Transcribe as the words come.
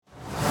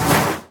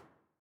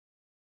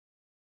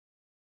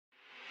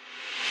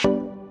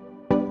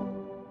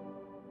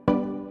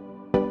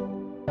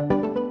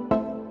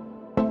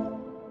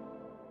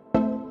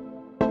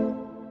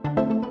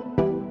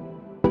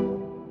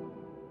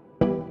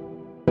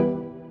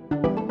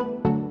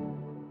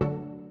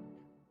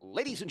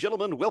Ladies and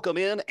gentlemen, welcome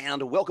in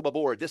and welcome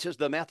aboard. This is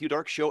the Matthew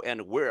Dark Show,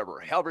 and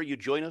however you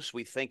join us,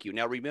 we thank you.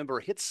 Now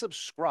remember, hit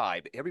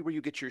subscribe everywhere you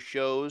get your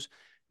shows.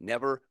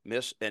 Never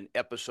miss an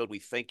episode. We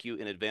thank you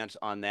in advance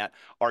on that.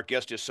 Our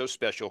guest is so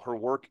special. Her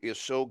work is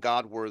so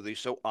God-worthy,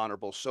 so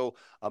honorable, so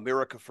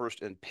America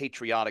first and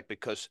patriotic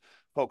because,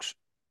 folks,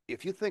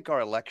 if you think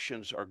our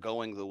elections are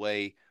going the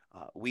way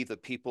we the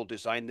people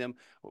designed them,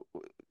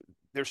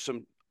 there's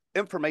some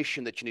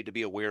information that you need to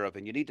be aware of,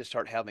 and you need to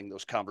start having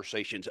those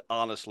conversations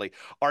honestly.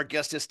 Our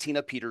guest is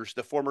Tina Peters,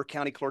 the former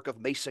county clerk of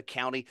Mesa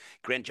County,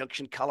 Grand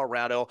Junction,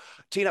 Colorado.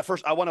 Tina,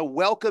 first, I want to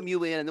welcome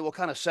you in, and then we'll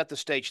kind of set the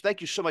stage. Thank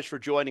you so much for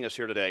joining us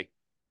here today.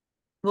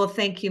 Well,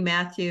 thank you,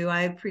 Matthew.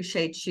 I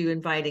appreciate you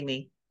inviting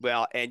me.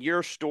 Well, and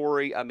your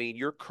story, I mean,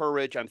 your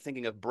courage, I'm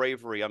thinking of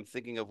bravery. I'm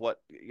thinking of what,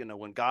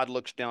 when God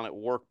looks down at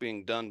work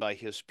being done by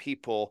his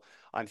people,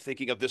 I'm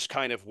thinking of this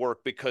kind of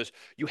work because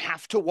you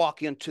have to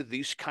walk into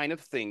these kind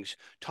of things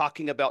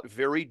talking about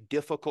very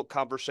difficult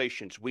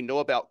conversations. We know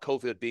about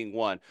COVID being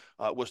one.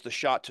 Was the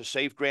shot to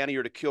save Granny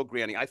or to kill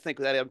Granny? I think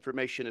that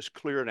information is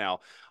clear now.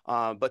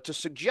 But to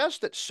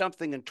suggest that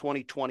something in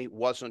 2020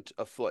 wasn't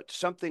afoot,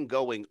 something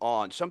going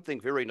on,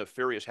 something very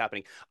nefarious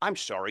happening, I'm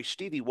sorry,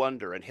 Stevie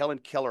Wonder and Helen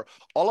Keller,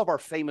 all of our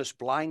famous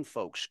blind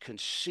folks can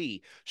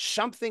see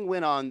something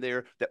went on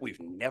there that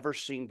we've never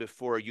seen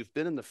before. You've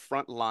been in the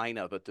front line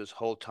of it this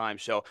whole time.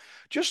 So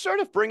just sort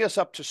of bring us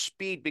up to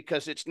speed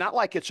because it's not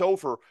like it's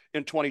over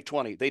in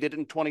 2020. They did it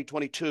in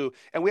 2022,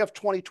 and we have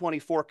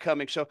 2024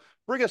 coming. So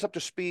bring us up to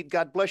speed.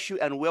 God bless you,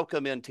 and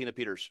welcome in, Tina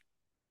Peters.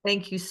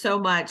 Thank you so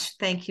much.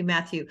 Thank you,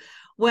 Matthew.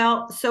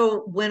 Well,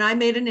 so when I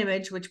made an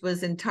image, which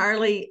was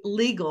entirely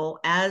legal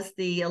as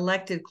the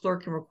elected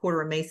clerk and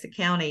recorder in Mesa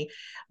County,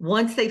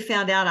 once they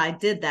found out I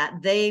did that,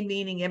 they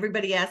meaning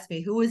everybody asked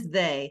me, who is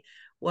they?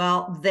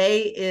 Well,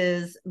 they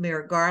is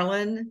Merrick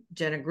Garland,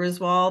 Jenna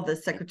Griswold, the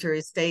Secretary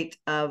of State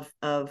of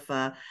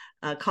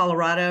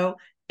Colorado,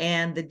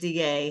 and the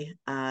DA,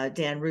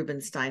 Dan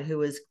Rubenstein,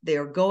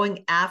 they're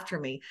going after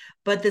me.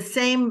 But the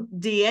same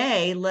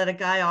DA let a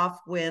guy off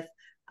with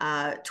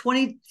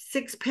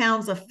 26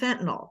 pounds of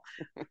fentanyl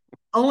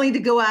only to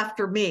go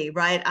after me,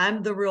 right?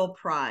 I'm the real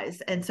prize.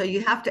 And so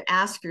you have to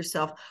ask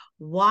yourself,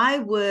 why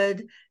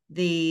would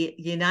the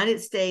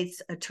United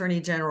States Attorney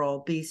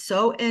General be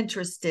so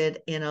interested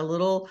in a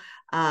little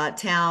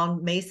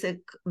town, Mesa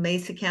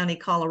County,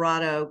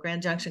 Colorado,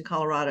 Grand Junction,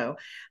 Colorado?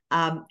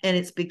 And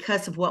it's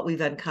because of what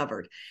we've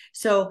uncovered.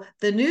 So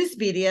the news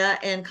media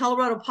and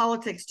Colorado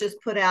Politics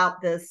just put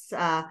out this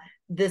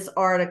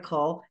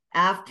article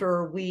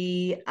after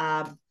we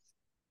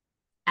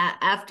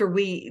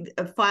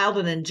filed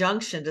an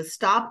injunction to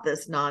stop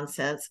this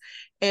nonsense,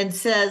 and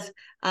says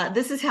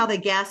this is how they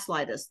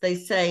gaslight us. They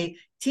say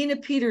Tina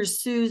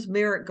Peters sues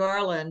Merrick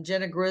Garland,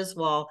 Jenna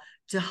Griswold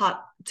to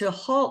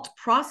halt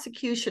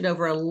prosecution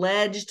over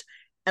alleged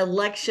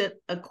election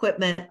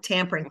equipment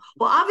tampering.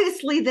 Well,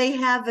 obviously they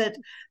haven't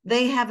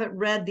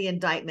read the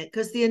indictment,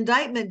 because the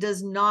indictment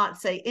does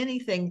not say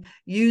anything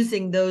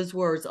using those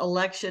words,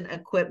 election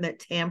equipment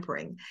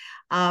tampering,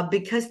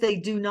 because they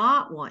do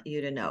not want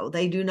you to know.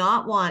 They do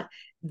not want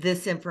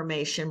this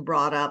information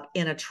brought up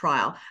in a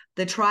trial.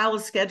 The trial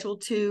is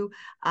scheduled to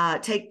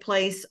take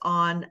place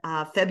on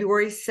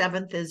February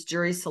 7th is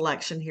jury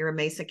selection here in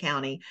Mesa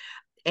County.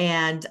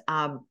 And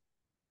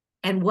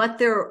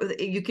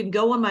you can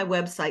go on my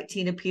website,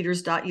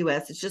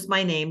 tinapeters.us. It's just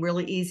my name,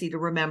 really easy to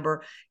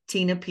remember,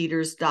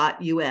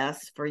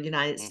 tinapeters.us for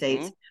United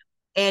States.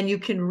 And you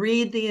can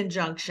read the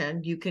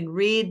injunction. You can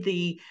read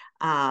the,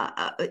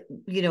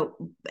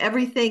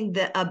 everything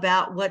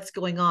about what's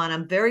going on.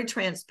 I'm very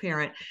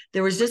transparent.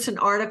 There was just an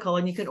article,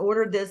 and you can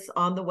order this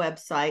on the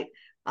website,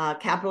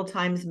 Capital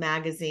Times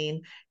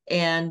Magazine.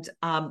 And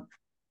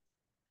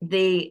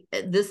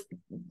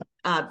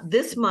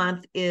this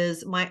month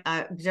is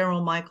my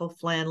General Michael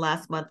Flynn.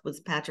 Last month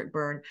was Patrick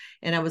Byrne,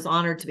 and I was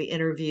honored to be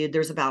interviewed.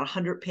 There's about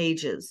 100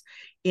 pages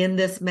in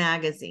this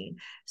magazine,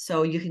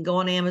 so you can go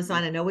on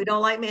Amazon. I know we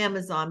don't like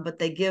Amazon, but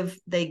they give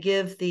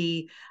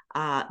the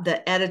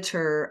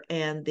editor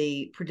and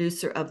the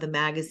producer of the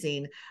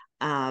magazine,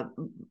 a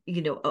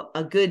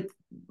good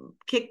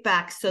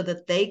kickback so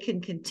that they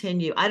can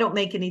continue. I don't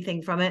make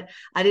anything from it.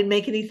 I didn't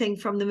make anything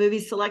from the movie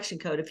Selection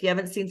Code. If you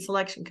haven't seen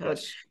Selection Code,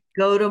 yes,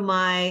 go to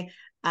my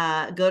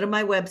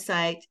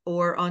website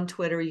or on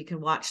Twitter. You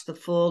can watch the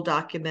full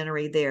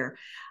documentary there.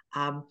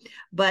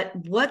 But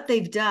what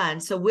they've done,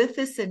 so with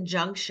this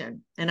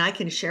injunction, and I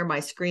can share my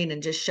screen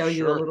and just show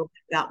you a little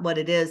bit about what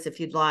it is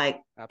if you'd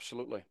like.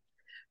 Absolutely.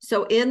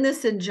 So in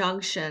this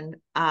injunction,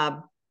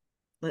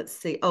 let's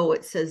see. Oh,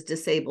 it says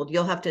disabled.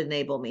 You'll have to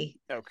enable me.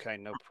 Okay,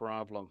 no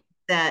problem.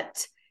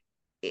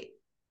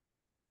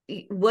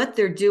 What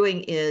they're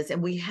doing is,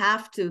 and we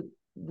have to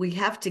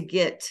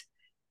get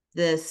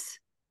this.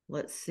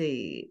 Let's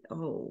see.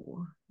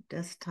 Oh,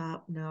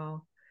 desktop.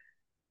 No.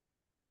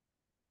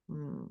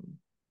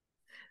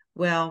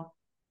 Well,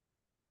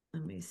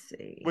 let me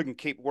see. We can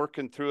keep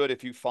working through it.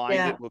 If you find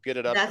it, we'll get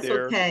it up that's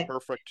there. Okay.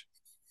 Perfect.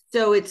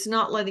 So it's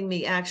not letting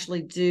me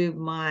actually do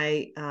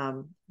my,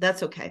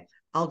 that's okay.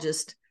 I'll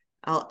just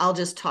I'll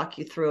just talk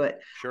you through it.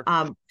 Sure.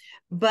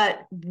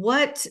 But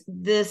what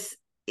this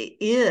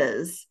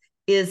is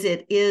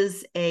it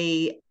is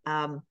a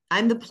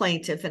I'm the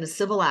plaintiff in a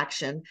civil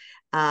action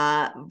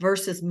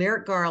versus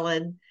Merrick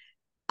Garland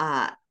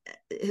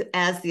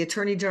as the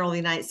Attorney General of the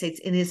United States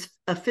in his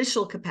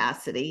official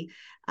capacity,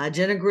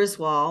 Jenna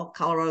Griswold,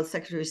 Colorado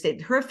Secretary of State,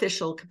 in her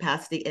official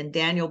capacity, and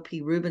Daniel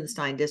P.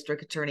 Rubenstein,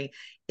 District Attorney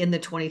in the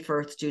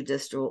 21st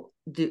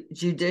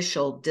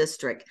Judicial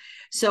District.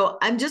 So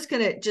I'm just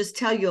going to just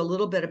tell you a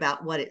little bit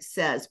about what it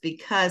says,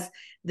 because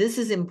this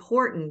is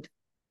important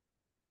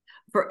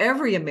for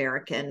every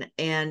American,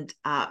 and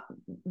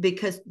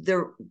because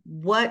they're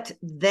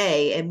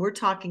and we're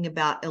talking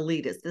about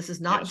elitists. This is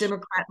not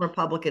Democrat,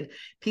 Republican.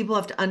 People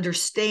have to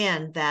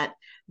understand that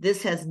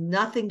this has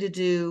nothing to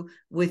do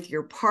with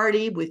your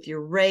party, with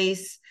your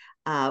race,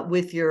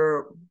 with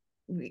your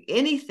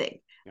anything.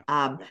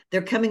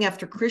 They're coming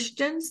after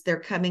Christians.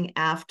 They're coming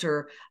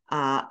after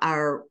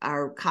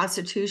our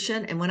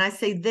Constitution. And when I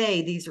say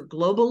these are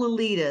global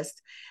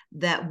elitists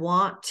that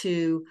want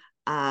to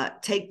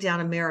take down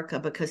America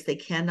because they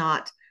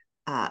cannot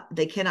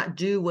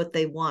do what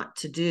they want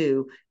to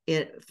do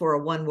for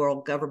a one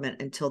world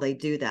government until they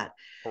do that.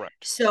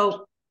 Correct.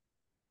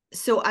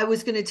 So I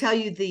was going to tell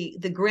you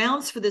the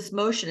grounds for this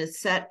motion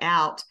is set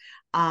out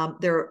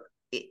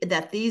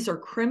that these are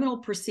criminal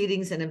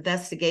proceedings and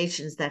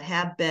investigations that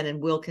have been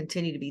and will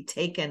continue to be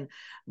taken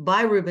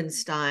by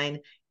Rubenstein,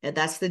 and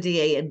that's the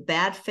DA, in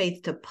bad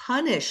faith to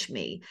punish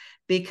me,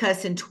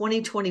 because in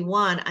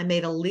 2021 I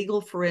made a legal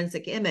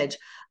forensic image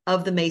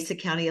of the Mesa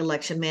County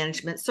election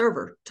management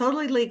server,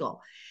 totally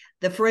legal.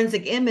 The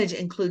forensic image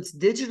includes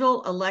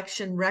digital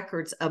election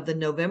records of the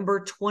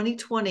November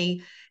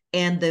 2020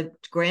 and the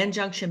Grand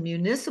Junction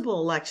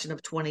municipal election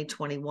of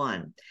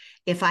 2021.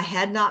 If I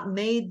had not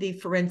made the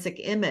forensic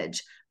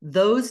image,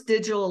 those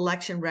digital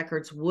election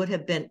records would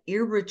have been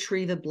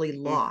irretrievably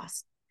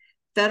lost.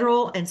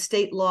 Federal and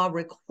state law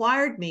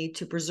required me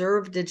to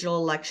preserve digital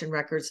election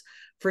records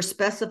for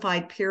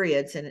specified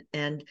periods,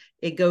 and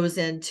it goes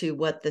into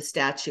what the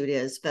statute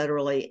is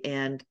federally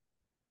and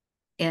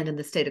in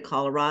the state of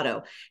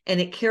Colorado, and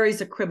it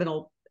carries a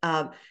criminal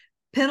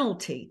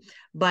penalty.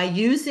 By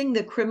using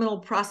the criminal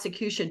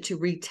prosecution to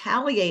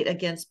retaliate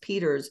against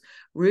Peters,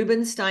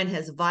 Rubenstein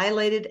has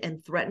violated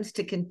and threatens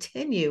to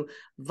continue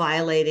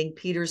violating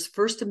Peters'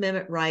 First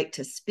Amendment right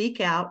to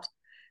speak out,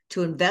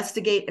 to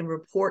investigate and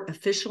report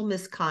official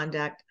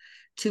misconduct,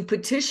 to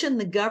petition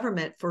the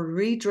government for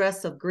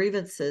redress of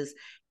grievances,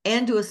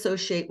 and to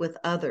associate with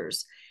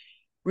others.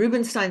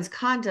 Rubenstein's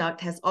conduct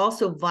has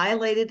also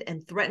violated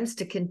and threatens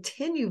to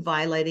continue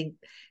violating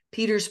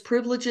Peters'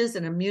 privileges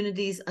and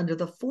immunities under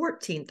the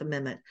 14th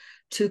Amendment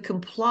to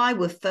comply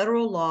with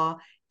federal law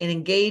and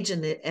engage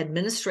in the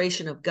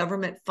administration of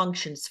government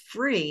functions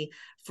free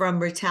from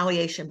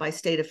retaliation by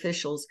state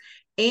officials,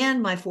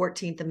 and my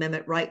 14th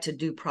Amendment right to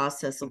due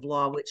process of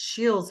law, which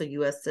shields a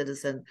U.S.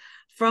 citizen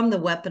from the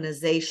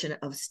weaponization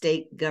of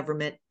state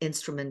government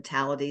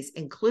instrumentalities,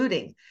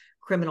 including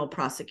criminal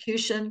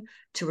prosecution,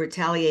 to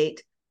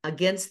retaliate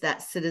against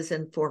that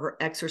citizen for her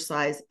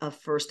exercise of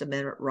First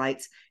Amendment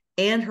rights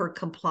and her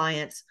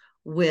compliance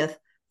with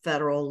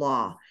federal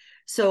law.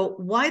 So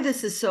why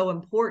this is so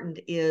important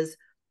is,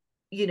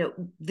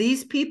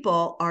 these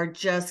people are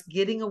just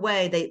getting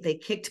away. They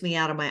kicked me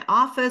out of my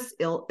office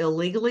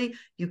illegally.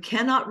 You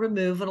cannot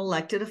remove an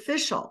elected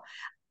official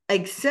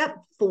except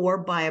for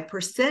a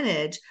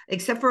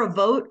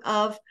vote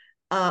of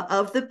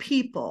the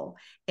people.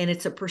 And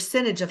it's a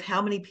percentage of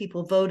how many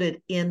people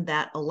voted in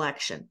that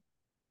election.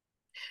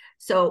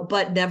 So,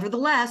 but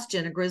nevertheless,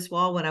 Jenna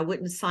Griswold, when I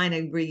wouldn't sign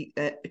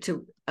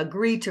to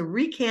agree to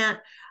recant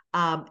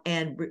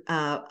and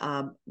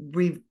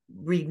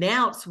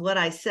renounce what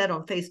I said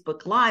on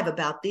Facebook Live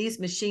about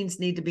these machines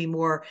need to be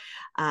more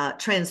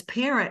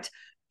transparent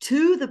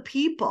to the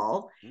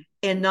people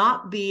and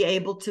not be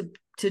able to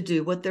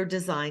do what they're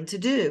designed to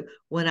do.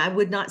 When I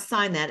would not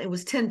sign that, it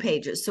was 10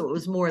 pages, so it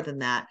was more than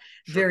that.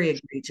 Sure. Very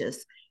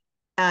egregious.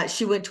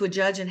 She went to a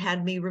judge and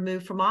had me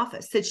removed from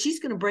office, said she's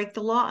going to break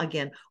the law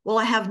again. Well,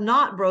 I have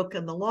not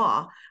broken the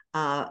law.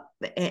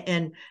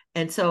 And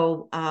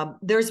so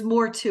there's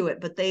more to it,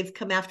 but they've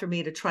come after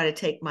me to try to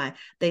take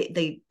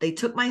they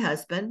took my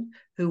husband,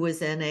 who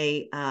was in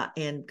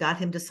and got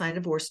him to sign a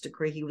divorce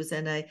decree. He was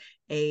in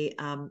a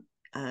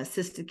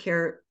assisted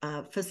care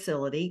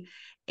facility,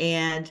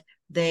 and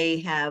they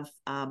have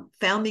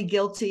found me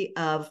guilty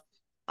of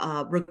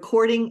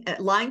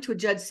lying to a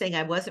judge, saying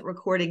I wasn't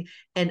recording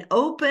an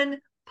open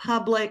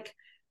public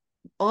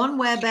on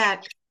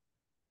WebEx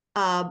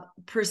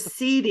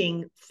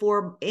proceeding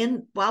while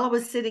I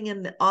was sitting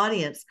in the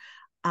audience,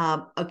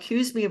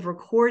 accused me of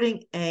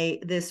recording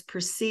this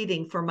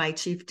proceeding for my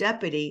chief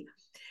deputy.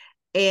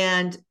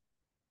 And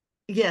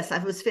yes, I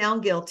was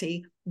found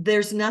guilty.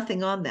 There's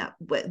nothing on that.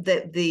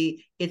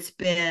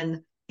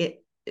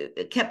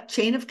 It kept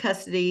chain of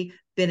custody,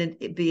 been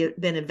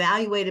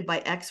evaluated by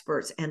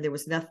experts, and there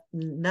was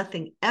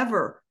nothing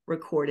ever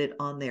recorded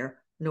on there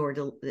nor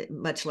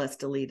much less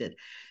deleted.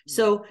 No.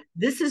 So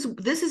this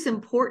is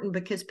important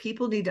because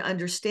people need to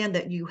understand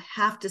that you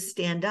have to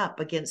stand up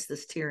against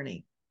this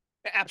tyranny.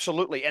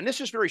 Absolutely. And this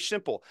is very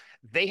simple.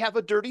 They have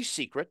a dirty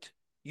secret.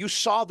 You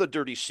saw the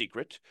dirty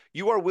secret.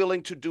 You are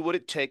willing to do what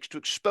it takes to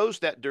expose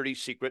that dirty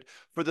secret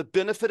for the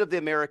benefit of the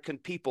American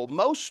people.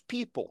 Most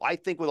people, I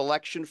think, with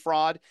election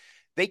fraud,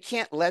 they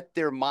can't let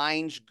their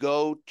minds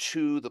go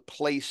to the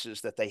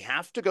places that they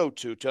have to go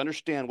to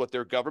understand what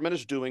their government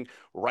is doing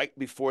right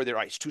before their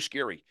eyes. It's too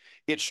scary.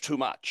 It's too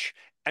much.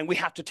 And we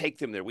have to take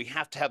them there. We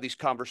have to have these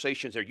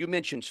conversations there. You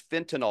mentioned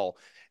fentanyl,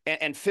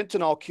 and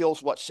fentanyl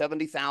kills what,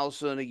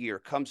 70,000 a year.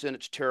 Comes in,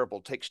 it's terrible.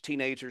 Takes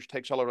teenagers,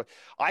 takes all over.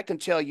 I can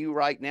tell you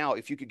right now,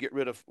 if you could get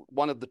rid of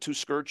one of the two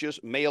scourges,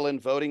 mail-in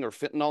voting or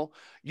fentanyl,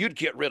 you'd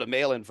get rid of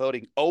mail-in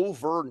voting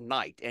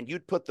overnight, and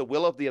you'd put the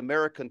will of the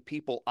American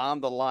people on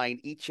the line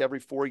each every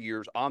 4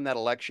 years on that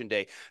election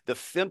day. The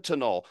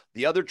fentanyl,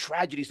 the other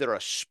tragedies that are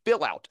a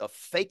spill out of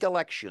fake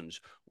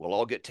elections will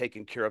all get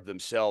taken care of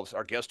themselves.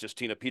 Our guest is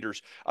Tina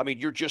Peters. I mean,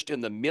 you're just in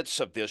the midst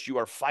of this. You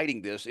are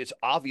fighting this. It's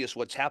obvious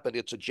what's happened.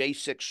 It's a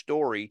J6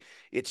 story.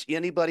 It's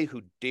anybody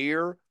who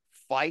dare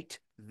fight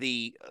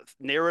the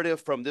narrative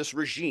from this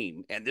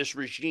regime, and this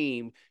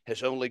regime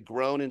has only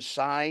grown in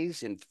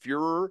size, in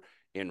furor,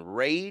 in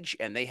rage,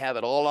 and they have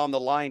it all on the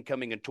line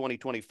coming in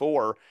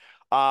 2024.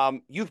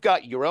 You've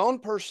got your own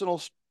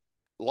personal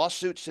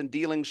lawsuits and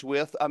dealings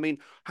with. I mean,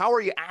 how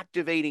are you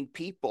activating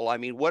people? I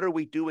mean, what are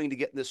we doing to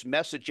get this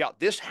message out?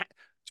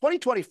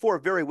 2024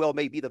 very well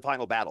may be the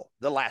final battle,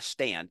 the last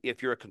stand,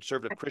 if you're a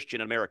conservative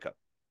Christian in America.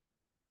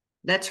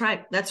 That's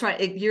right. That's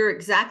right. You're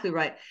exactly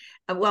right.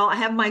 Well, I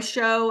have my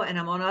show and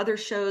I'm on other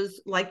shows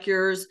like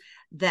yours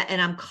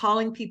and I'm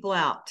calling people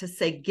out to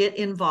say, get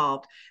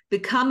involved,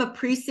 become a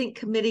precinct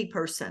committee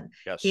person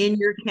Yes. in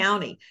your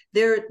county.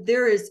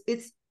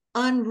 It's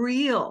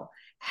unreal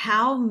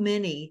how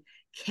many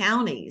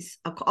counties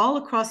all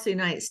across the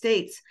United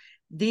States,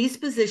 these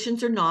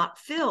positions are not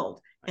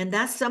filled. And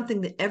that's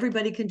something that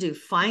everybody can do.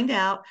 Find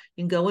out.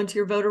 You can go into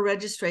your voter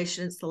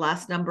registration. It's the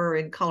last number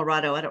in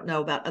Colorado. I don't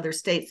know about other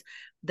states,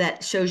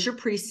 that shows your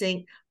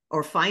precinct,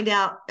 or find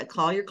out,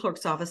 call your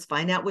clerk's office,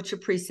 find out what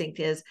your precinct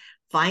is,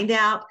 find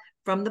out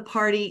from the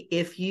party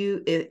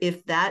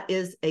if that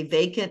is a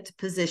vacant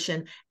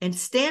position, and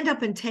stand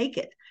up and take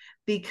it,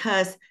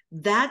 because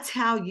that's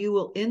how you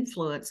will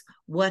influence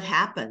what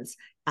happens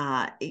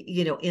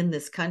in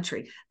this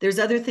country. There's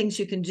other things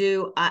you can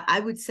do.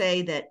 I would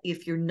say that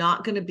if you're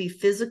not going to be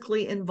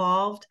physically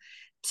involved,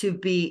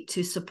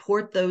 to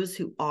support those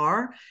who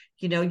are,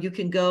 you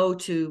can go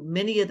to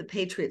many of the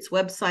Patriots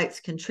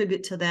websites,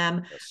 contribute to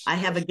them. Yes. I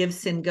have Yes. a Give,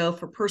 Send, Go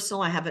for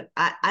personal. I haven't,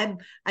 I'm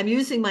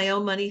using my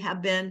own money,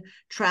 have been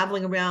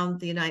traveling around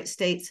the United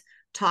States,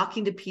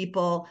 talking to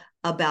people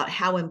about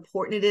how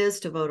important it is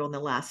to vote on the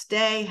last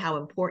day, how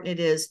important it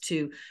is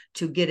to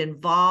get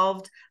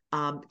involved,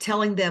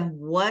 telling them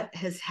what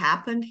has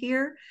happened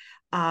here.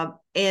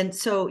 And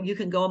so you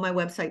can go on my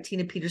website,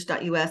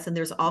 tinapeters.us, and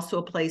there's also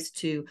a place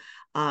to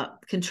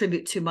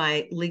contribute to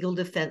my legal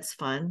defense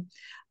fund.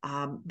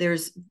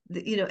 There's,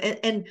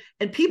 and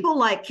people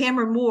like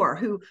Cameron Moore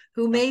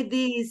who made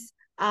these.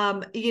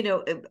 I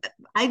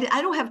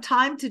don't have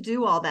time to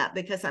do all that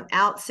because I'm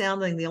out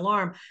sounding the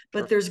alarm. But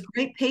Sure. there's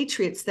great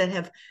patriots that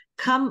have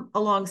come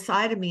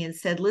alongside of me and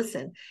said,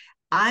 "Listen,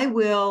 I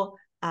will.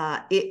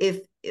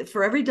 If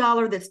for every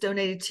dollar that's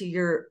donated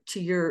to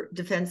your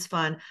defense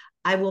fund,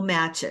 I will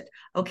match it.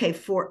 Okay,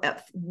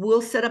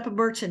 we'll set up a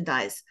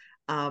merchandise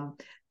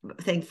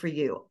thing for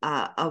you,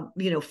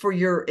 for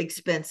your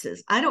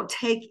expenses. I don't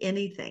take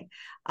anything.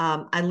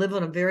 I live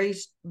on a very,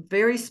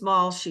 very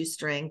small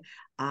shoestring.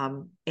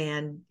 And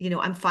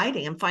I'm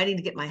fighting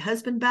to get my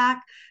husband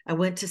back. I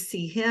went to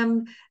see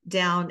him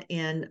down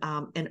in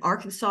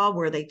Arkansas,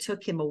 where they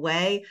took him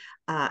away,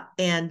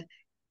 and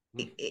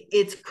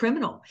it's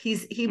criminal.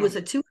 He was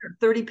a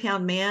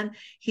 230-pound man.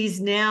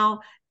 He's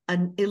now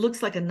it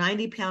looks like a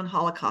 90-pound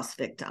Holocaust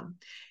victim.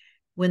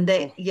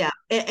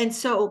 And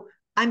so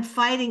I'm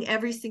fighting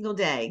every single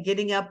day,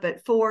 getting up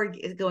at 4,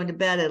 going to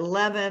bed at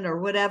 11, or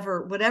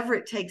whatever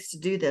it takes to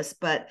do this.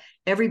 But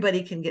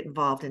everybody can get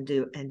involved and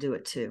do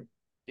it too.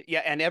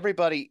 Yeah, and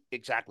everybody,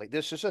 exactly.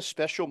 This is a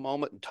special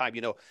moment in time.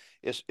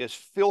 As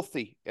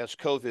filthy as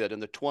COVID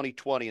and the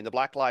 2020 and the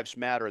Black Lives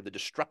Matter, the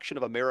destruction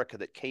of America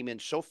that came in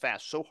so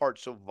fast, so hard,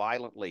 so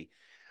violently,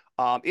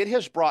 it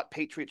has brought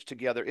patriots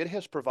together. It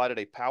has provided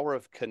a power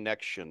of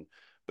connection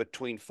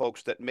between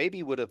folks that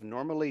maybe would have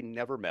normally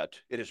never met.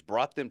 It has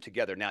brought them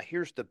together. Now,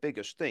 here's the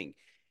biggest thing,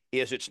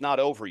 is it's not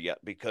over yet,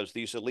 because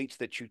these elites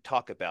that you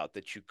talk about,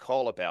 that you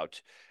call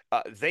about,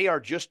 they are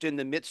just in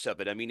the midst of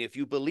it. I mean, if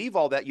you believe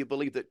all that, you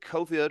believe that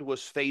COVID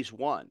was phase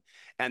one,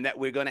 and that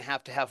we're going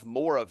to have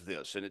more of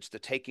this, and it's the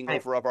taking Right.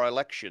 over of our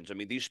elections. I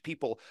mean, these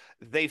people,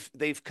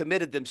 they've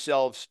committed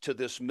themselves to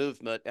this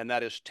movement, and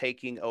that is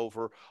taking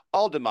over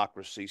all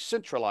democracy,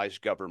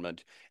 centralized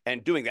government,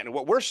 and doing that. And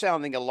what we're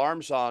sounding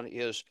alarms on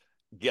is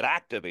get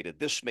activated.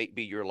 This may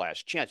be your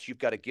last chance. You've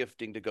got a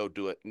gifting to go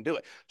do it and do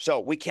it. So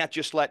we can't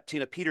just let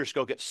Tina Peters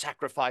go get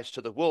sacrificed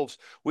to the wolves.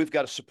 We've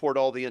got to support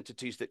all the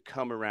entities that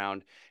come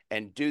around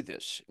and do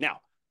this.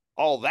 Now,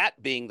 all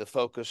that being the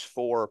focus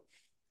for,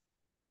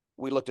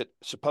 we looked at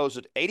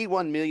supposed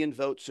 81 million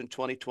votes in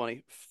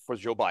 2020 for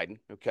Joe Biden,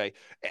 okay?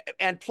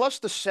 And plus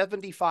the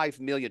 75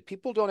 million.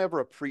 People don't ever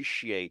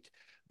appreciate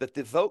that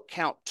the vote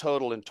count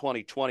total in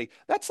 2020,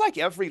 that's like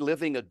every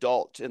living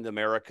adult in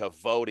America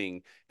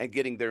voting and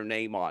getting their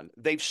name on.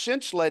 They've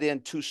since let in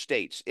 2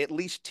 states, at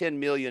least 10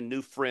 million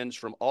new friends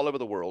from all over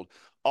the world,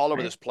 all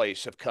over Right. this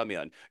place have come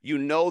in. You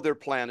know their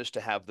plan is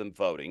to have them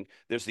voting.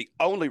 There's the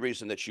only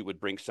reason that you would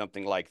bring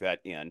something like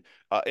that in.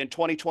 In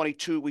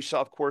 2022, we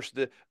saw, of course,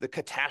 the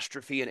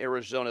catastrophe in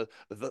Arizona,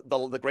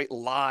 the great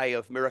lie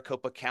of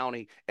Maricopa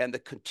County, and the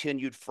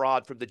continued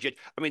fraud from the judge.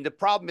 I mean, the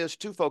problem is,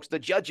 too, folks, the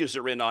judges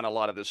are in on a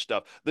lot of this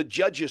stuff. The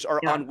judges are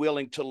Yeah.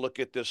 unwilling to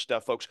look at this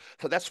stuff, folks.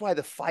 So that's why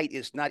the fight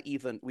is not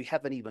even, we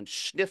haven't even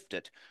sniffed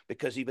it,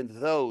 because even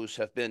those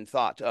have been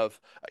thought of,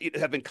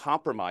 have been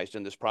compromised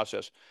in this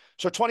process.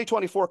 So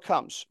 2024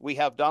 comes. We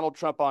have Donald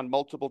Trump on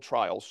multiple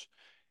trials.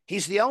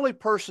 He's the only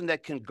person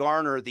that can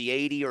garner the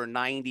 80 or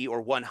 90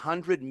 or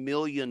 100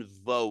 million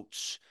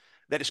votes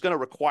that it's going to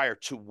require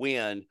to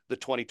win the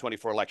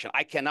 2024 election.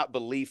 I cannot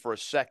believe for a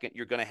second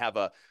you're going to have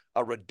a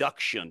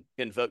reduction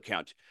in vote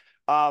count.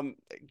 Um,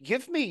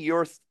 Give me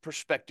your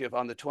perspective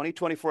on the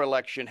 2024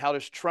 election. How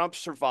does Trump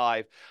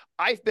survive?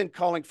 I've been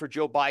calling for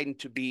Joe Biden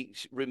to be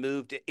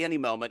removed at any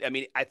moment. I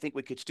mean, I think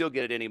we could still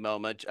get it any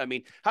moment. I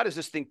mean, how does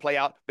this thing play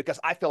out? Because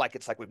I feel like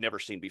it's like we've never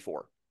seen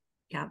before.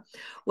 Yeah.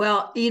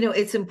 Well,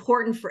 it's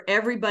important for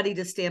everybody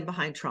to stand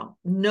behind Trump.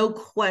 No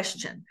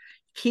question.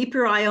 Keep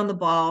your eye on the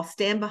ball,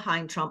 stand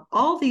behind Trump.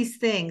 All these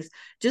things,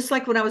 just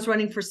like when I was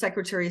running for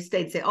Secretary of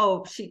State, say,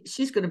 "Oh,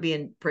 she's going to be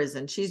in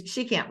prison. She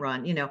can't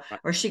run, Right.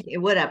 or she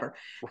whatever."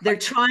 They're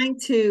Right. trying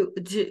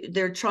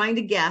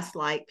to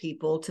gaslight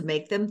people to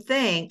make them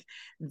think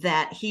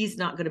that he's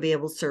not going to be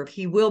able to serve.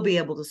 He will be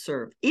able to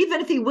serve.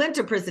 Even if he went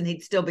to prison,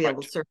 he'd still be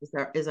able Right. to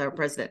serve as our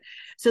president.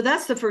 So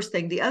that's the first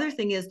thing. The other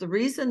thing is the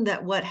reason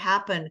that what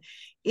happened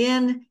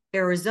in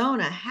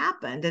Arizona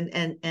happened,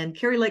 and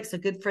Carrie Lake's a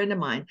good friend of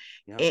mine,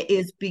 Yeah.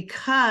 is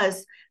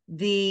because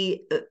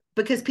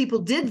people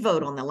did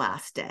vote on the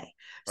last day.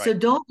 So Right.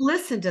 don't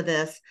listen to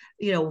this,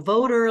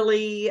 vote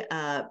early,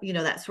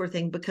 that sort of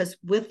thing, because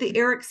with the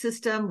ERIC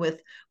system,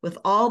 with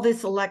all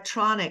this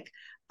electronic,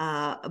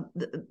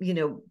 you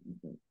know,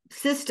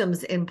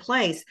 systems in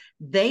place,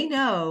 they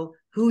know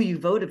who you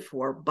voted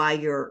for by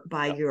your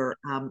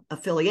Yep.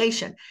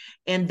 affiliation,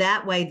 and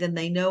that way then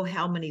they know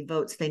how many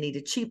votes they need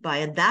to cheat by,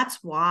 and that's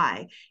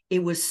why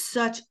it was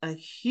such a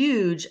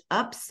huge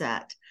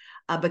upset,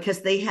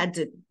 because they had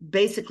to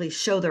basically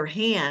show their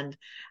hand,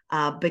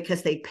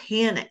 because they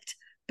panicked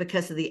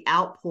because of the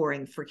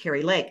outpouring for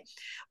Carrie Lake.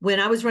 When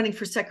I was running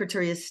for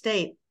Secretary of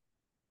State,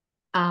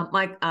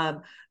 Mike,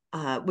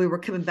 we were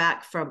coming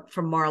back from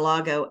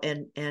Mar-a-Lago,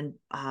 and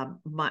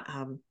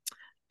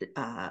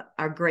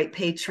our great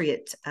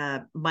patriot,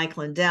 Mike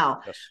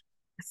Lindell, Yes.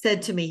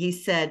 said to me, he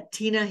said,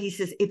 "Tina," he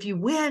says, "if you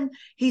win,"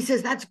 he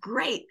says, "that's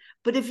great.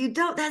 But if you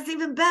don't, that's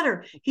even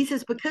better." He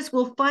says, "because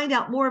we'll find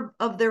out more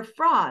of their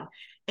fraud."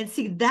 And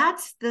see,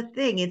 that's the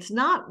thing. It's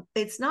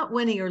not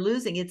winning or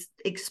losing. It's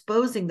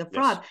exposing the Yes.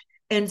 fraud.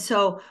 And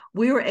so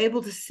we were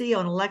able to see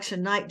on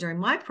election night during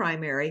my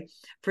primary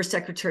for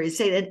Secretary of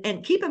State.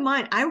 And keep in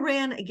mind, I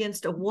ran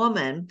against a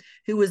woman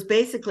who was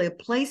basically a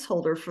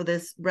placeholder for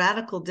this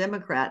radical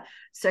Democrat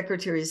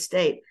Secretary of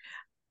State.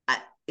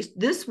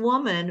 This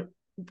woman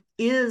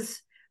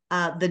is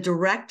the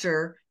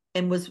director,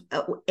 and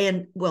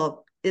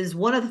is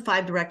one of the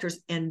 5 directors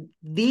and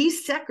the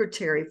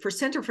secretary for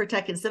Center for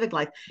Tech and Civic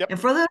Life. Yep. And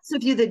for those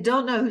of you that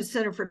don't know who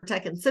Center for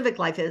Tech and Civic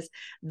Life is,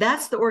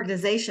 that's the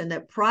organization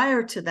that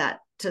prior to that,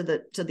 to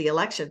the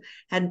election,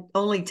 had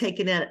only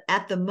taken in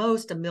at the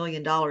most $1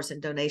 million in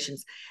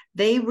donations.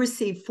 They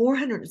received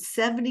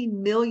 $470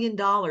 million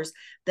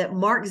that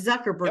Mark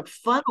Zuckerberg Yep.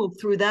 funneled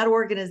through that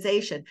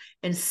organization,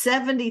 and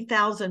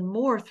 70,000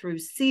 more through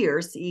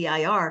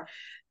CEIR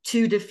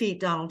to defeat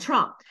Donald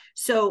Trump.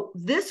 So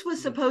this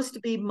was supposed to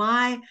be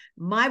my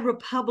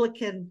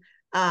Republican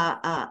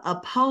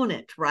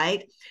opponent,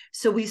 right?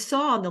 So we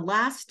saw on the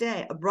last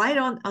day, right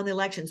on the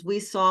elections, we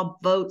saw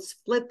votes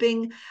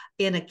flipping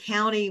in a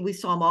county. We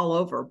saw them all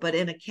over, but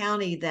in a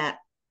county that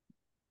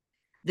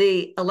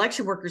the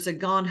election workers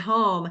had gone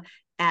home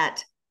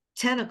at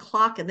 10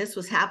 o'clock, and this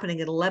was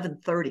happening at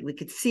 11:30. We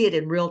could see it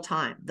in real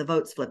time, the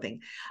votes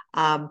flipping.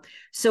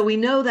 So we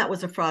know that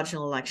was a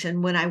fraudulent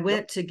election. When I Yep.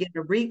 went to get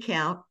a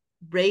recount,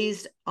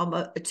 raised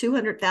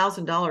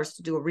 $200,000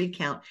 to do a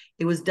recount,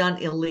 it was done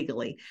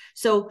illegally.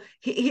 So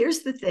here's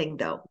the thing,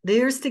 though.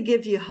 There's to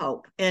give you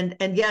hope. And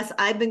yes,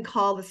 I've been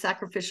called the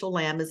sacrificial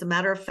lamb. As a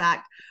matter of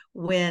fact,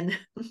 when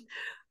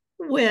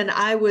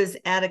I was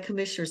at a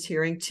commissioner's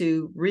hearing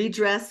to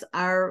redress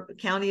our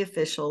county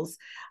officials,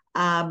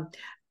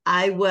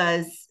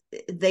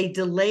 they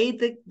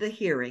delayed the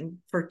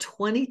hearing for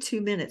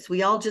 22 minutes.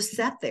 We all just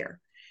sat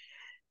there.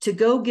 to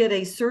go get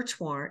a search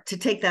warrant to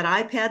take that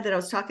iPad that I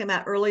was talking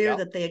about earlier Yep.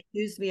 that they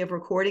accused me of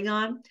recording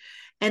on,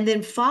 and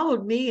then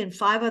followed me and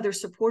 5 other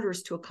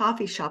supporters to a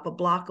coffee shop a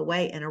block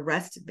away and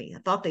arrested me. I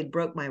thought they'd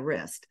broke my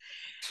wrist.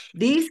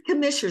 These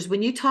commissioners,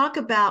 when you talk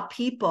about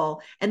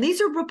people, and these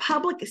are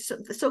Republicans,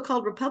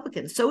 so-called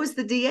Republicans, so is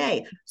the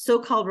DA,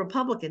 so-called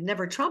Republican,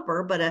 never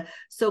Trumper, but a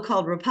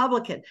so-called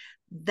Republican.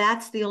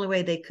 That's the only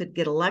way they could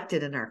get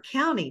elected in our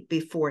county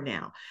before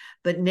now.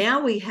 But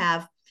now we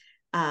have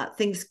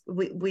things,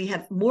 we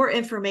have more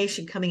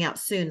information coming out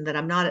soon that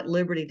I'm not at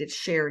liberty to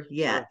share Sure.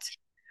 yet.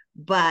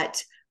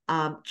 But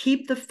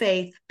keep the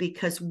faith,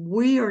 because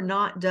we are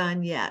not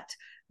done yet.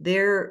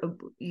 They're,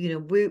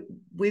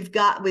 we've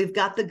got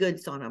the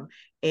goods on them,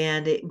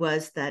 and it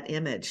was that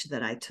image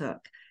that I took.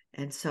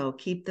 And so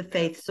keep the Man.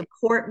 faith,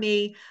 support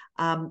me,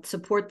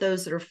 support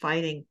those that are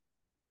fighting.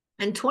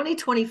 In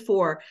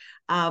 2024,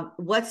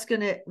 what's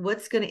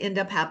gonna end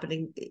up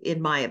happening,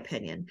 in my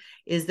opinion,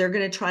 is they're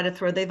gonna try to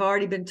throw. They've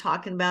already been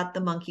talking about the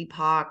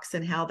monkeypox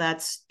and how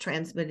that's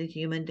transmitted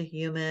human to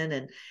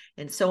human,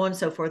 and so on and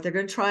so forth. They're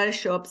gonna try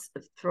to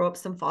throw up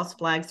some false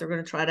flags. They're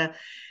gonna try to,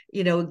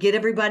 get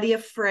everybody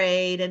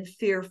afraid and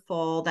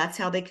fearful. That's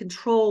how they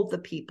control the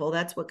people.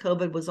 That's what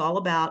COVID was all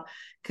about: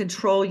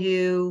 control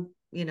you,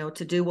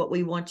 to do what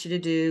we want you to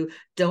do.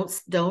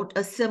 Don't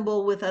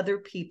assemble with other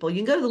people. You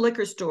can go to the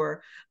liquor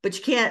store, but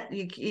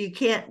you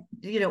can't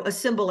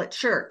assemble at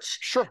church,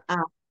 Sure.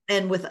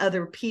 and with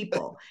other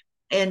people.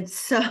 And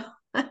so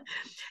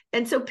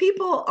and so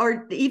people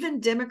are, even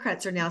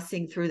Democrats are now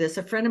seeing through this.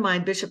 A friend of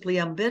mine, Bishop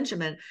Leon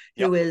Benjamin,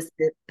 Yep. who is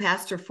the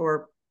pastor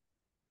for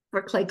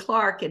Clay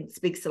Clark and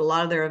speaks at a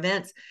lot of their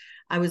events.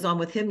 I was on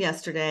with him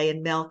yesterday,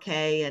 and Mel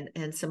K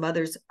and some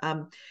others.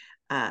 Uh,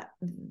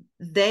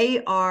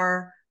 they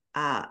are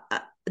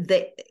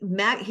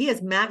he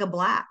is MAGA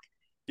black,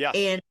 Yes.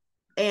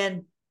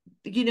 and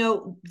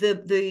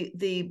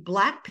the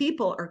black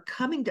people are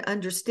coming to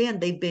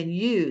understand they've been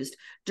used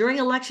during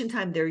election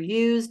time. They're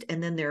used,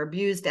 and then they're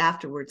abused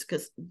afterwards,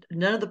 because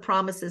none of the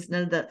promises,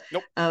 none of the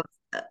Nope.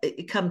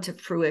 come to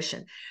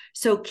fruition.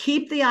 So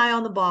keep the eye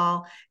on the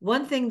ball.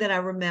 One thing that I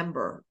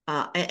remember,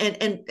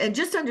 and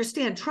just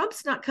understand,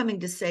 Trump's not coming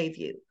to save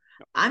you.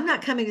 I'm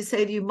not coming to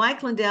save you.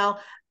 Mike Lindell,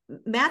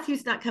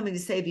 Matthew's not coming to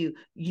save you.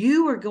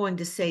 You are going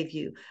to save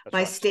you That's by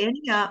right.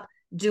 standing up.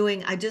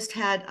 I just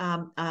had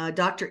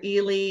Dr.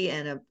 Ely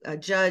and a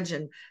judge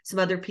and some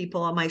other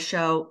people on my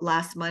show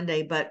last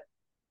Monday, but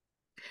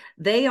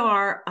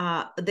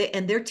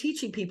they're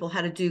teaching people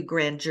how to do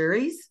grand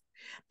juries.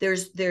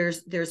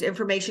 There's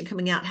information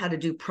coming out how to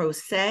do pro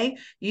se.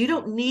 You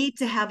don't need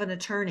to have an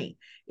attorney.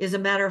 As a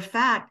matter of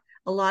fact,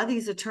 a lot of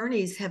these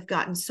attorneys have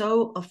gotten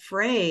so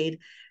afraid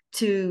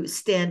to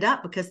stand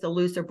up because they'll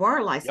lose their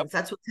bar license. Yep.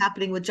 That's what's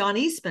happening with John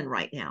Eastman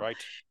right now. Right.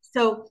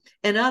 So,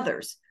 and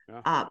others.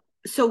 Yeah.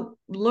 So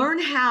learn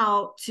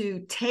how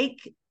to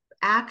take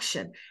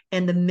action.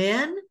 And the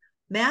men,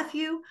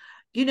 Matthew,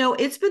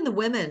 it's been the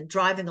women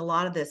driving a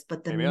lot of this,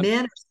 but the Amen.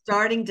 men are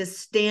starting to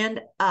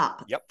stand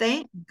up. Yep.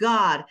 Thank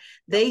God. Yep.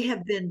 They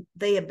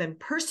have been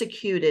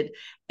persecuted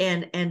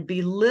and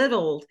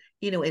belittled,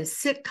 in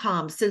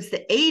sitcoms since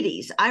the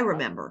 80s. I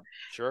remember.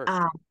 Sure.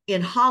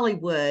 In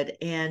Hollywood,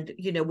 and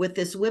with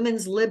this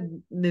women's lib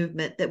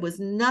movement that was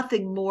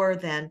nothing more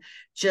than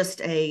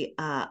just a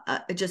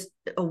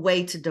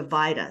way to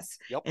divide us.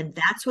 Yep. And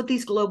that's what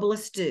these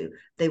globalists do.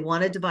 They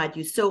want to divide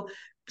you. So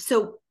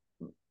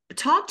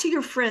talk to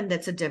your friend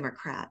that's a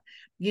Democrat,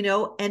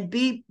 and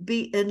be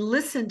and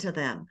listen to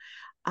them.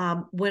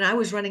 When I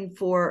was running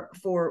for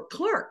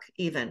clerk,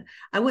 even,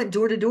 I went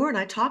door to door and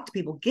I talked to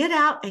people. Get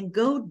out and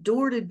go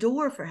door to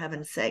door, for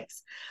heaven's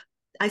sakes.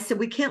 I said,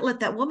 we can't let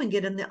that woman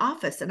get in the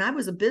office. And I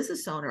was a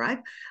business owner.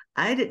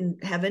 I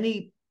didn't have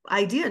any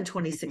idea in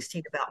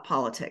 2016 about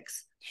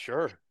politics.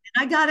 Sure. And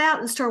I got out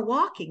and started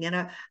walking. And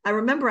I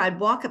remember I'd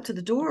walk up to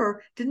the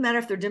door. Didn't matter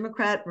if they're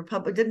Democrat,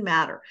 Republican, didn't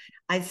matter.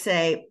 I'd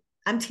say,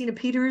 I'm Tina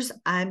Peters.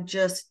 I'm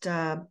just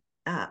a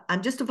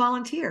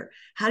volunteer.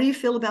 How do you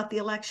feel about the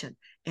election?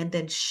 And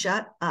then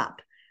shut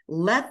up.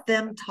 Let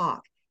them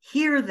talk.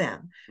 Hear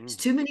them. There's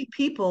too many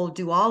people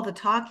do all the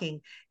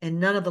talking and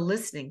none of the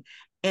listening.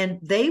 And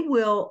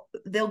they'll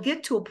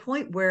get to a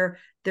point where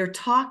they're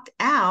talked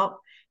out,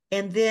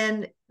 and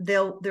then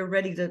they're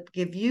ready to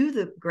give you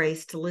the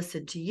grace to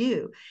listen to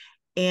you.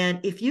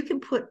 And if you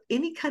can put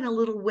any kind of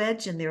little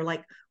wedge in there,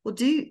 like, well,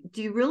 do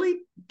you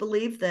really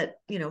believe that,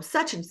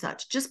 such and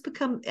such, just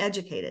become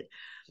educated,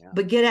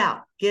 but get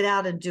out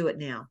and do it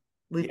now.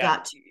 We've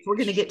got to. We're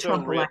going to get So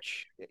Trump elected.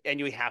 rich, and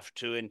you have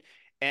to,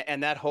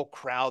 and that whole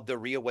crowd, the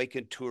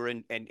Reawakened tour,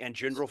 and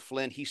General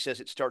Flynn, he says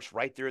it starts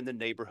right there in the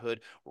neighborhood,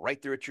 right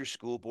there at your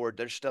school board.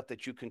 There's stuff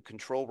that you can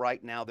control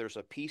right now. There's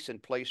a piece in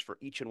place for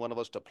each and one of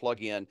us to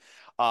plug in.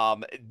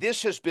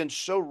 This has been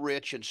so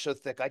rich and so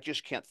thick. I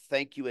just can't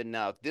thank you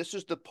enough. This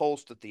is the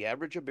pulse that the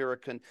average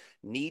American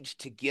needs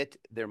to get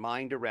their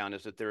mind around: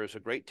 is that there is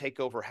a great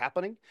takeover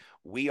happening.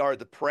 We are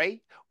the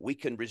prey. We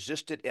can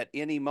resist it at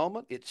any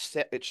moment. It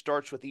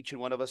starts with each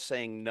and one of us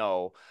saying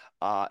no,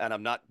 and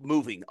I'm not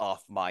moving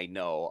off my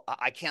no. know.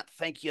 I can't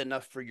thank you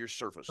enough for your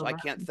service. Oh, I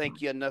that's can't thank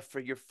important. you enough for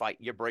your fight,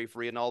 your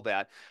bravery, and all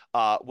that.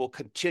 We'll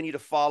continue to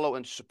follow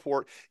and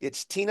support.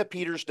 It's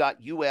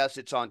tinapeters.us.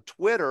 It's on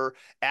Twitter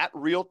at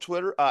real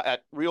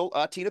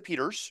Tina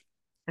Peters.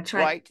 That's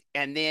right. Right.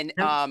 And then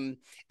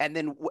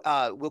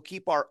Yep. we'll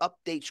keep our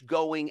updates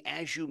going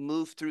as you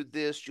move through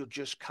this. You'll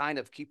just kind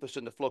of keep us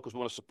in the flow because we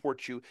want to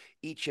support you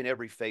each and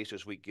every phase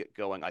as we get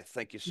going. I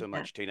thank you You so bet.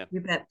 much, Tina.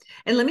 You bet.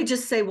 And let me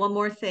just say one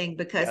more thing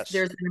because Yes.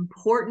 there's an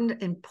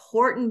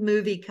important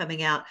movie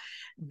coming out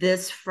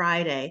this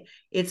Friday.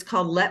 It's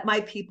called Let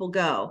My People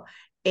Go. Ah,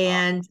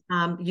 And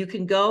you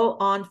can go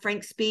on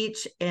Frank's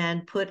Speech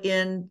and put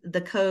in the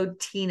code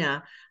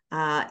Tina.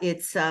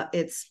 It's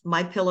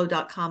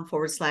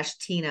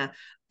mypillow.com/Tina.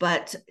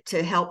 But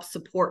to help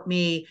support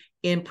me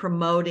in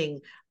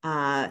promoting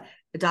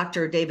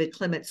Dr. David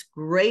Clement's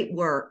great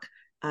work,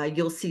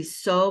 you'll see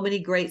so many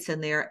greats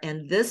in there.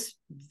 And this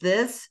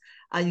you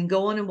can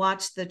go on and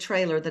watch the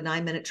trailer, the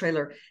 9-minute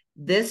trailer.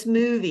 This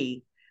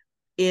movie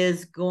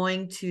is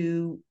going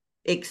to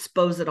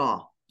expose it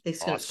all. It's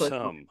going to expose it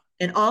all. awesome.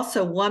 And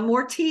also, one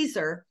more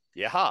teaser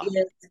Yeah.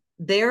 is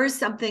there is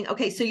something.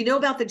 Okay, so you know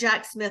about the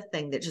Jack Smith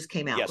thing that just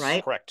came out, Yes,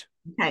 right? correct.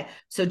 Okay,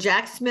 so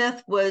Jack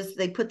Smith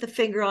they put the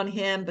finger on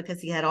him because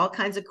he had all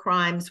kinds of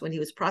crimes when he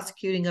was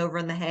prosecuting over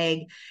in The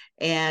Hague.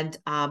 And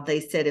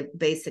they said it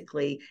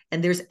basically,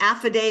 and there's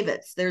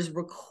affidavits, there's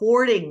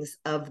recordings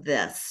of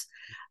this,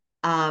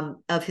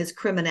 of his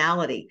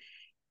criminality.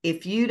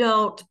 If you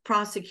don't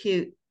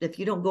prosecute, if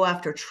you don't go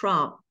after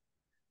Trump,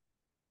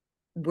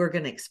 we're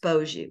going to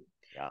expose you.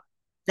 Yeah.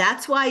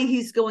 That's why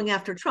he's going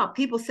after Trump.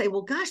 People say,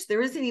 well, gosh,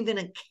 there isn't even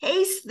a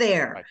case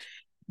there. Right.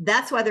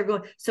 That's why they're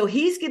going. So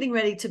he's getting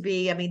ready to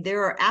be, I mean,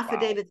 there are Wow.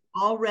 affidavits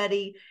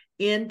already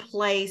in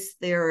place.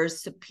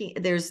 There's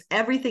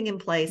everything in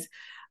place.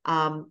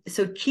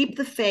 So keep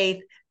the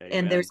faith.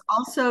 And there's Amen.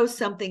 also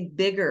something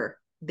bigger,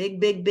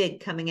 big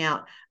coming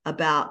out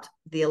about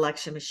the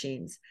election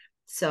machines.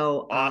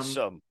 So,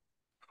 Awesome.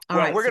 all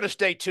Well, right. we're So going to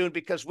stay tuned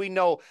because we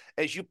know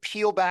as you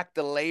peel back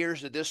the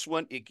layers of this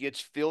one, it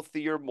gets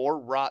filthier, more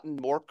rotten,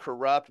 more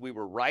corrupt. We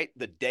were right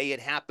the day it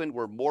happened.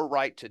 We're more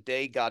right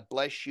today. God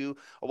bless you.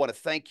 I want to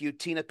thank you,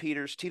 Tina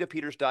Peters,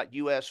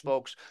 tinapeters.us,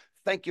 folks.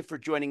 Thank you for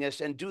joining us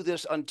and do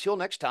this until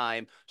next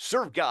time.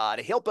 Serve God,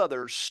 help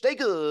others, stay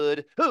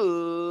good.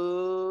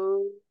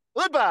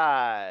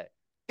 Goodbye.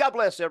 God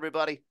bless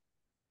everybody.